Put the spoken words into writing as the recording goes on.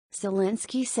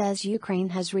Zelensky says Ukraine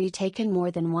has retaken more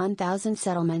than 1,000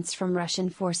 settlements from Russian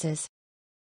forces.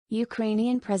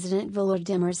 Ukrainian President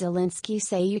Volodymyr Zelensky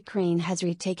say Ukraine has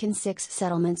retaken 6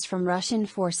 settlements from Russian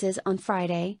forces on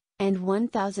Friday, and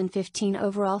 1,015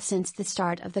 overall since the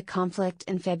start of the conflict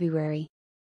in February.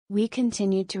 We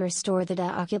continued to restore the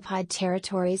occupied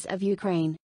territories of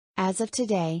Ukraine. As of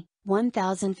today,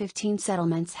 1,015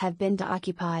 settlements have been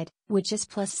deoccupied, which is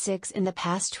plus 6 in the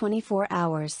past 24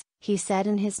 hours, he said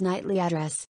in his nightly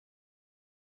address.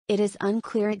 It is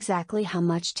unclear exactly how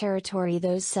much territory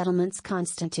those settlements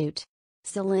constitute.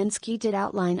 Zelensky did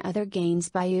outline other gains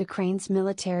by Ukraine's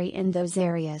military in those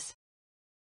areas.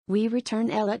 We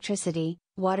return electricity,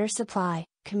 water supply,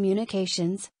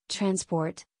 communications,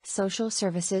 transport, social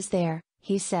services there,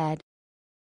 he said.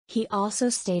 He also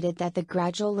stated that the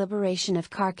gradual liberation of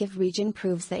Kharkiv region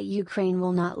proves that Ukraine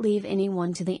will not leave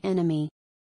anyone to the enemy.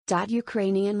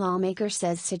 Ukrainian lawmaker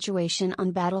says situation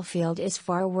on battlefield is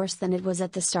far worse than it was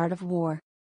at the start of war.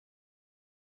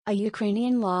 A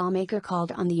Ukrainian lawmaker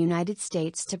called on the United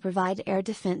States to provide air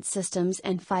defense systems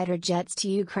and fighter jets to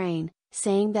Ukraine,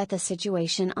 saying that the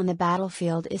situation on the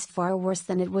battlefield is far worse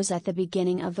than it was at the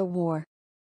beginning of the war.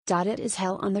 It is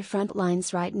hell on the front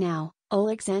lines right now,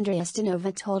 Oleksandra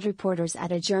Ustinova told reporters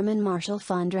at a German Marshall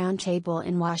Fund roundtable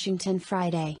in Washington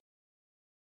Friday.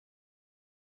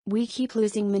 We keep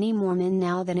losing many more men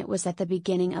now than it was at the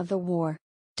beginning of the war.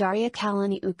 Daria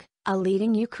Kaleniuk, a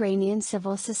leading Ukrainian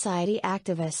civil society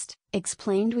activist,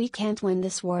 explained we can't win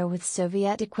this war with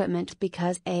Soviet equipment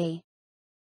because a.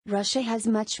 Russia has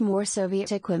much more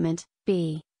Soviet equipment,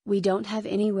 b. we don't have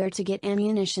anywhere to get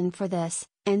ammunition for this,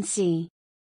 and c.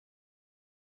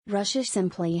 Russia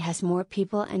simply has more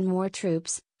people and more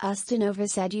troops. Ustinova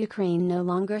said Ukraine no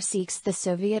longer seeks the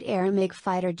Soviet era MiG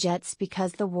fighter jets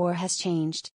because the war has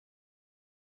changed.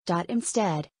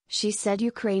 Instead, she said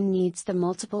Ukraine needs the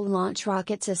multiple launch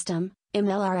rocket system,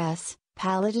 MLRS,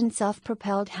 Paladin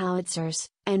self-propelled howitzers,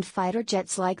 and fighter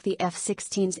jets like the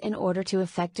F-16s in order to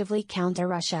effectively counter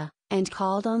Russia, and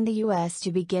called on the US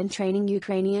to begin training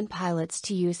Ukrainian pilots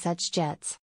to use such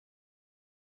jets.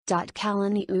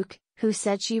 Kaleniuk, who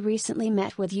said she recently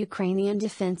met with Ukrainian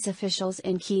defense officials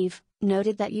in Kyiv,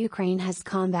 noted that Ukraine has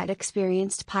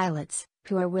combat-experienced pilots,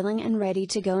 who are willing and ready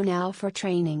to go now for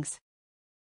trainings.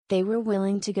 They were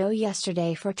willing to go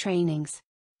yesterday for trainings.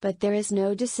 But there is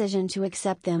no decision to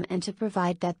accept them and to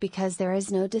provide that because there is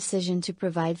no decision to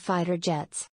provide fighter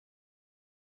jets.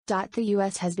 The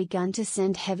US has begun to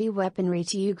send heavy weaponry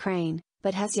to Ukraine,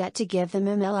 but has yet to give them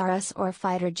MLRS or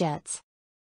fighter jets.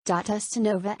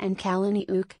 Ustinova and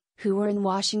Kaleniuk, who were in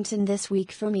Washington this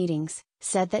week for meetings,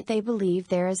 said that they believe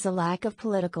there is a lack of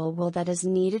political will that is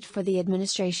needed for the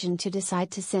administration to decide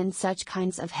to send such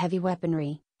kinds of heavy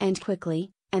weaponry, and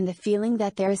quickly, and the feeling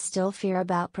that there is still fear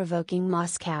about provoking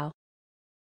Moscow.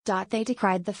 They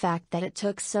decried the fact that it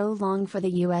took so long for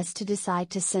the US to decide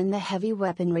to send the heavy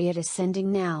weaponry it is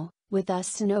sending now, with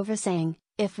Ustinova saying,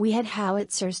 if we had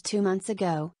howitzers 2 months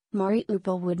ago,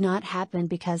 Mariupol would not happen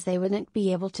because they wouldn't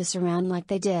be able to surround like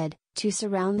they did, to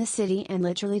surround the city and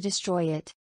literally destroy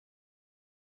it.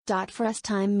 For us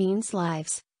time means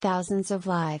lives, thousands of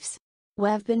lives.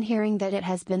 We've been hearing that it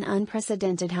has been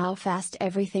unprecedented how fast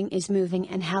everything is moving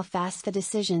and how fast the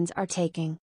decisions are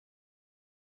taking.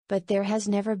 But there has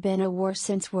never been a war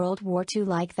since World War II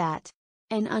like that.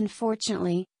 And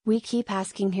unfortunately, we keep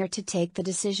asking here to take the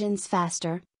decisions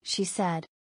faster, she said.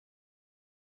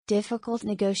 Difficult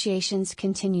negotiations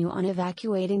continue on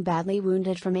evacuating badly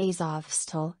wounded from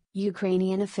Azovstal,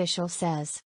 Ukrainian official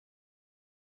says.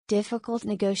 Difficult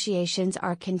negotiations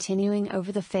are continuing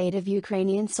over the fate of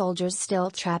Ukrainian soldiers still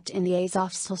trapped in the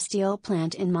Azovstal steel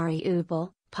plant in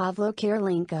Mariupol, Pavlo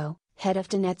Kirilenko, head of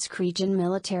Donetsk Region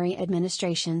Military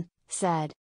Administration,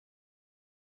 said.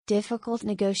 Difficult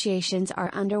negotiations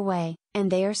are underway, and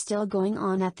they are still going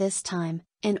on at this time,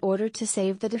 in order to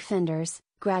save the defenders,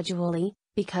 gradually,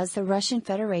 because the Russian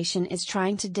Federation is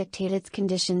trying to dictate its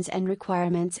conditions and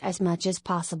requirements as much as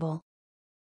possible.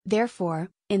 Therefore,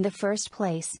 in the first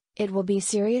place, it will be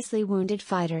seriously wounded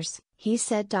fighters, he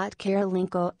said.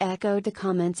 Kirilenko echoed the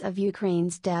comments of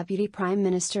Ukraine's Deputy Prime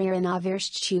Minister Irina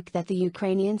Vereshchuk that the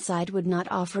Ukrainian side would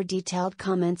not offer detailed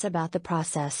comments about the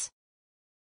process.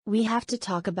 We have to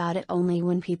talk about it only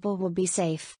when people will be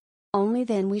safe. Only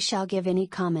then we shall give any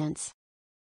comments.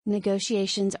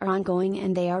 Negotiations are ongoing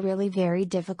and they are really very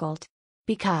difficult.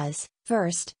 Because,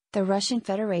 first, the Russian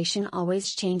Federation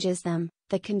always changes them,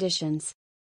 the conditions.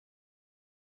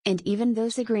 And even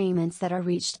those agreements that are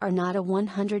reached are not a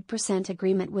 100%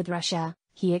 agreement with Russia,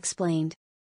 he explained.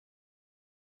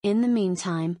 In the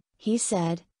meantime, he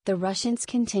said, the Russians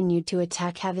continued to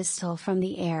attack Azovstal from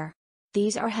the air.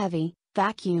 These are heavy,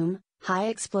 vacuum,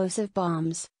 high-explosive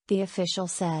bombs, the official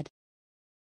said.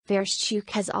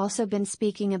 Vereshchuk has also been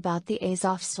speaking about the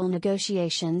Azovstal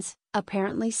negotiations,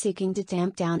 apparently seeking to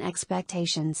tamp down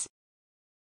expectations.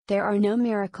 There are no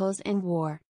miracles in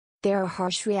war. There are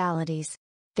harsh realities.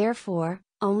 Therefore,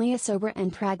 only a sober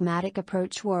and pragmatic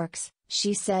approach works,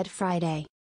 she said Friday.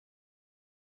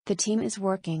 The team is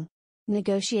working.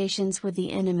 Negotiations with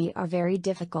the enemy are very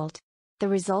difficult. The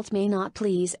result may not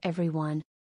please everyone.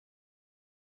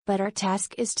 But our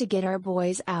task is to get our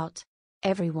boys out.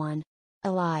 Everyone.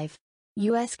 Alive.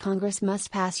 U.S. Congress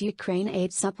must pass Ukraine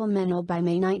aid supplemental by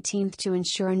May 19 to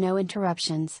ensure no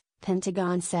interruptions,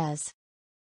 Pentagon says.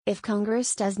 If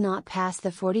Congress does not pass the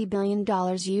 $40 billion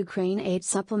Ukraine aid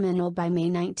supplemental by May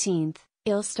 19,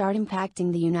 it'll start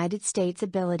impacting the United States'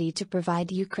 ability to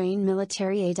provide Ukraine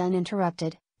military aid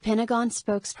uninterrupted, Pentagon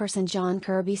spokesperson John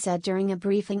Kirby said during a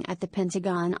briefing at the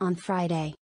Pentagon on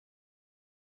Friday.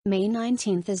 May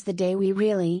 19 is the day we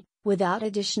really, without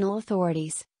additional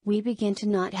authorities, we begin to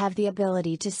not have the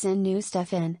ability to send new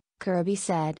stuff in, Kirby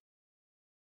said.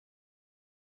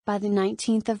 By the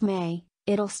 19th of May,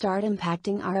 it'll start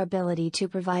impacting our ability to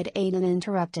provide aid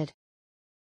uninterrupted.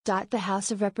 The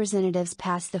House of Representatives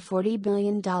passed the $40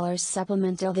 billion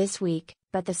supplemental this week,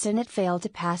 but the Senate failed to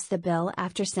pass the bill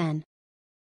after Sen.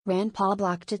 Rand Paul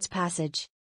blocked its passage.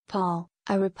 Paul,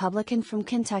 a Republican from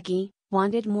Kentucky,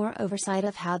 wanted more oversight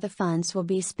of how the funds will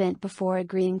be spent before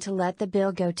agreeing to let the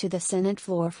bill go to the Senate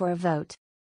floor for a vote.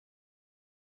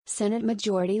 Senate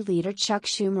Majority Leader Chuck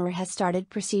Schumer has started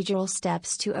procedural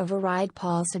steps to override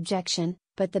Paul's objection,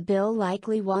 but the bill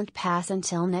likely won't pass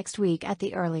until next week at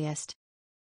the earliest.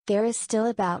 There is still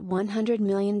about $100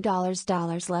 million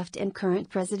left in current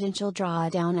Presidential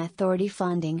Drawdown Authority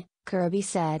funding, Kirby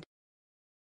said.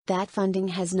 That funding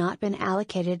has not been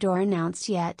allocated or announced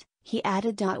yet, he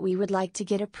added. We would like to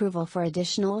get approval for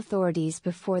additional authorities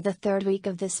before the third week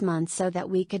of this month so that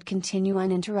we could continue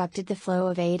uninterrupted the flow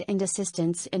of aid and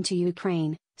assistance into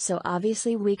Ukraine, so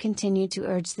obviously we continue to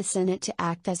urge the Senate to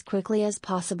act as quickly as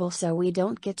possible so we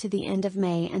don't get to the end of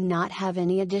May and not have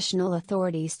any additional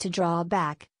authorities to draw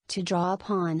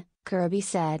upon, Kirby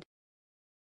said.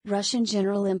 Russian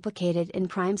general implicated in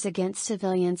crimes against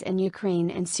civilians in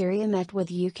Ukraine and Syria met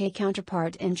with UK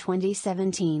counterpart in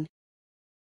 2017.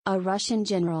 A Russian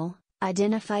general,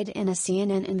 identified in a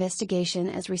CNN investigation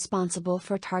as responsible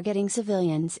for targeting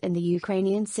civilians in the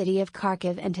Ukrainian city of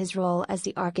Kharkiv and his role as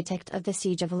the architect of the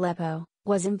siege of Aleppo,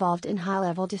 was involved in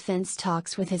high-level defense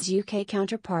talks with his UK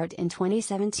counterpart in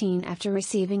 2017 after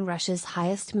receiving Russia's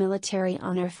highest military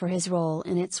honor for his role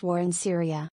in its war in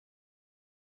Syria.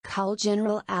 Col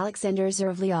General Alexander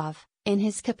Zurevlyov, in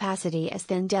his capacity as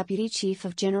then Deputy Chief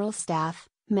of General Staff,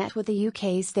 met with the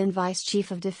UK's then Vice Chief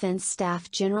of Defence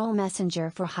Staff General Messenger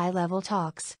for high-level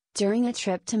talks, during a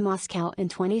trip to Moscow in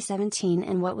 2017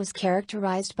 in what was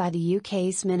characterised by the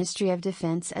UK's Ministry of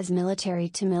Defence as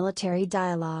military-to-military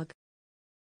dialogue.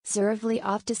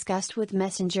 Zurevlyov discussed with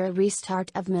Messenger a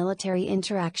restart of military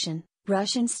interaction,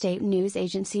 Russian state news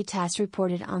agency TASS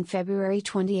reported on February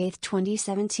 28,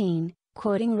 2017,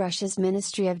 quoting Russia's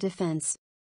Ministry of Defense.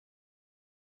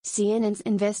 CNN's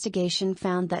investigation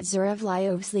found that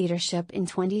Zurevlyov's leadership in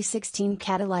 2016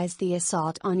 catalyzed the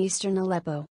assault on eastern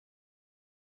Aleppo.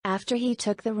 After he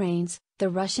took the reins, the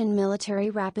Russian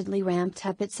military rapidly ramped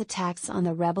up its attacks on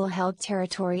the rebel-held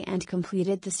territory and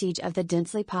completed the siege of the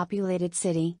densely populated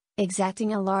city,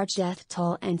 exacting a large death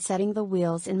toll and setting the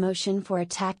wheels in motion for a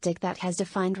tactic that has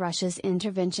defined Russia's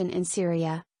intervention in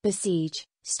Syria: besiege,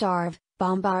 starve,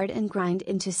 bombard and grind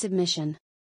into submission.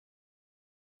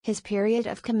 His period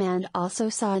of command also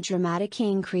saw a dramatic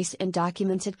increase in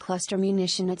documented cluster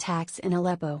munition attacks in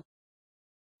Aleppo.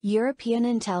 European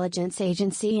intelligence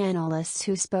agency analysts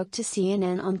who spoke to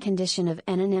CNN on condition of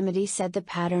anonymity said the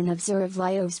pattern of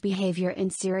Zurevlyov's behavior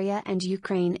in Syria and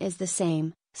Ukraine is the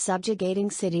same, subjugating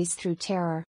cities through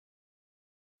terror.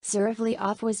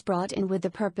 Zurevlyov was brought in with the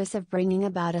purpose of bringing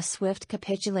about a swift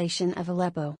capitulation of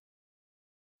Aleppo.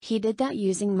 He did that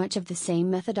using much of the same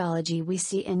methodology we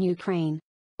see in Ukraine,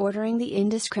 ordering the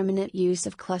indiscriminate use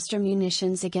of cluster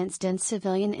munitions against dense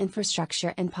civilian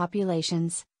infrastructure and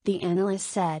populations, the analyst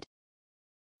said.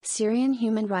 Syrian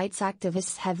human rights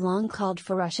activists have long called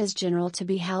for Russia's general to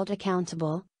be held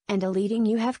accountable, and a leading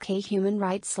UFK human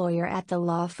rights lawyer at the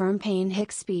law firm Payne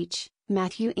Hicks Speech,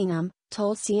 Matthew Ingham,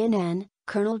 told CNN,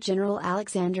 Colonel General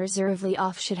Alexander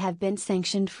Zurevlyov should have been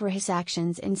sanctioned for his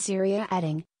actions in Syria,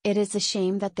 adding, "It is a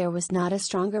shame that there was not a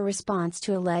stronger response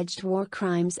to alleged war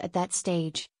crimes at that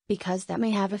stage, because that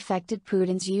may have affected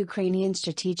Putin's Ukrainian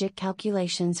strategic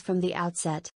calculations from the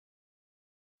outset."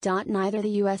 Neither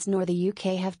the US nor the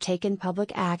UK have taken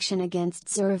public action against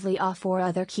Zhuravlyov or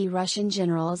other key Russian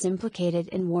generals implicated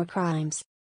in war crimes.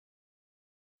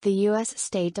 The U.S.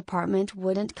 State Department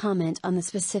wouldn't comment on the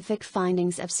specific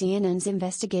findings of CNN's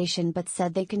investigation but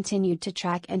said they continued to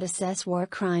track and assess war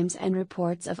crimes and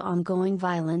reports of ongoing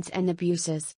violence and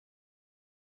abuses.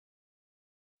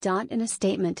 In a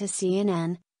statement to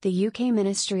CNN, the UK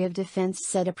Ministry of Defence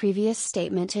said a previous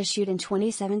statement issued in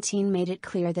 2017 made it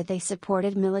clear that they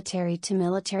supported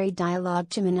military-to-military dialogue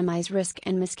to minimize risk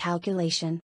and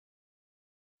miscalculation.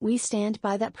 "We stand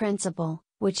by that principle,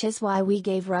 which is why we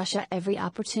gave Russia every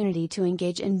opportunity to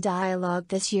engage in dialogue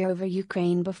this year over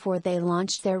Ukraine before they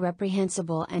launched their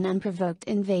reprehensible and unprovoked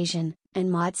invasion," an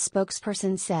MOD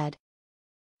spokesperson said.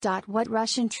 What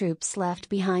Russian troops left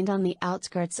behind on the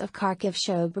outskirts of Kharkiv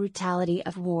show brutality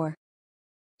of war.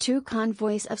 2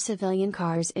 convoys of civilian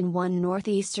cars in one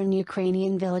northeastern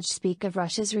Ukrainian village speak of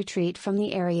Russia's retreat from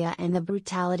the area and the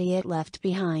brutality it left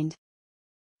behind.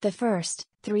 The first,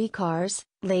 3 cars,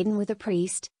 laden with a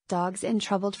priest, dogs and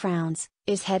troubled frowns,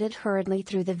 is headed hurriedly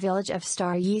through the village of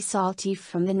Staroye Saltiv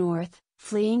from the north,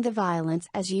 fleeing the violence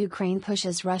as Ukraine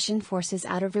pushes Russian forces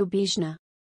out of Rubizhne.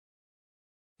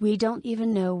 "We don't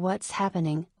even know what's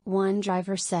happening," one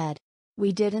driver said.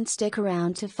 "We didn't stick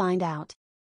around to find out."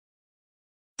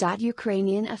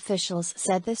 Ukrainian officials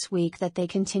said this week that they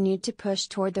continued to push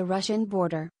toward the Russian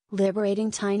border, liberating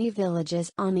tiny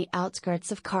villages on the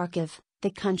outskirts of Kharkiv,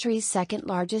 the country's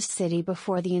second-largest city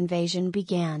before the invasion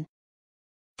began.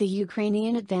 The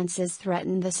Ukrainian advances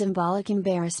threaten the symbolic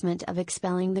embarrassment of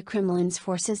expelling the Kremlin's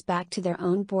forces back to their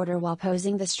own border while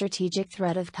posing the strategic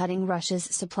threat of cutting Russia's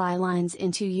supply lines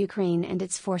into Ukraine and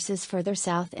its forces further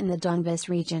south in the Donbas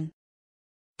region.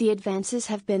 The advances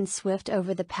have been swift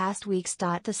over the past weeks.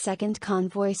 The second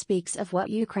convoy speaks of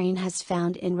what Ukraine has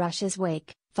found in Russia's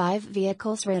wake: 5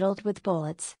 vehicles riddled with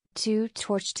bullets, 2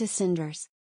 torched to cinders.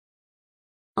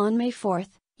 On May 4,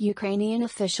 Ukrainian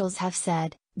officials have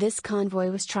said, this convoy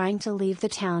was trying to leave the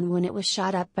town when it was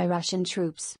shot up by Russian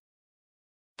troops.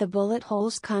 The bullet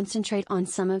holes concentrate on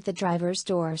some of the driver's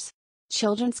doors.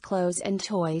 Children's clothes and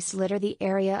toys litter the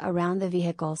area around the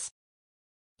vehicles.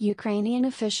 Ukrainian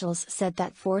officials said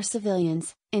that 4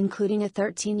 civilians, including a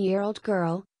 13-year-old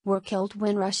girl, were killed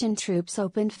when Russian troops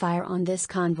opened fire on this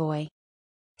convoy.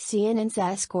 CNN's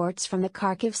escorts from the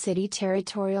Kharkiv City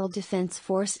Territorial Defense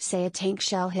Force say a tank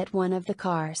shell hit one of the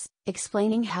cars,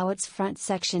 explaining how its front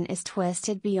section is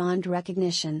twisted beyond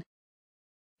recognition.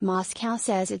 Moscow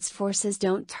says its forces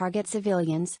don't target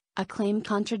civilians, a claim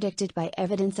contradicted by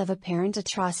evidence of apparent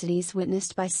atrocities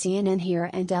witnessed by CNN here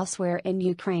and elsewhere in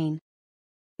Ukraine.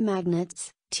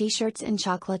 Magnets, T-shirts and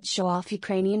chocolate show off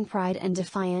Ukrainian pride and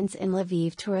defiance in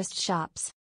Lviv tourist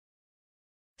shops.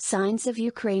 Signs of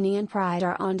Ukrainian pride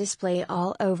are on display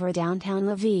all over downtown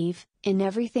Lviv, in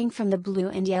everything from the blue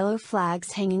and yellow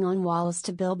flags hanging on walls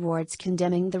to billboards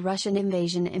condemning the Russian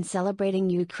invasion and celebrating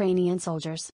Ukrainian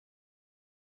soldiers.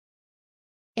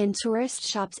 In tourist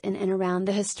shops in and around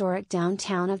the historic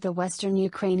downtown of the western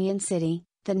Ukrainian city,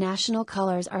 the national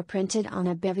colors are printed on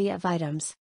a bevy of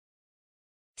items.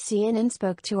 CNN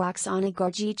spoke to Oksana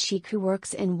Gorjichik, who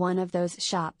works in one of those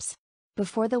shops.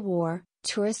 Before the war,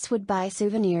 tourists would buy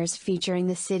souvenirs featuring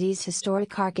the city's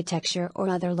historic architecture or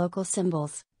other local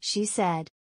symbols, she said.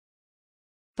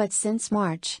 But since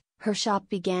March, her shop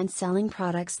began selling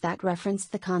products that reference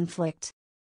the conflict.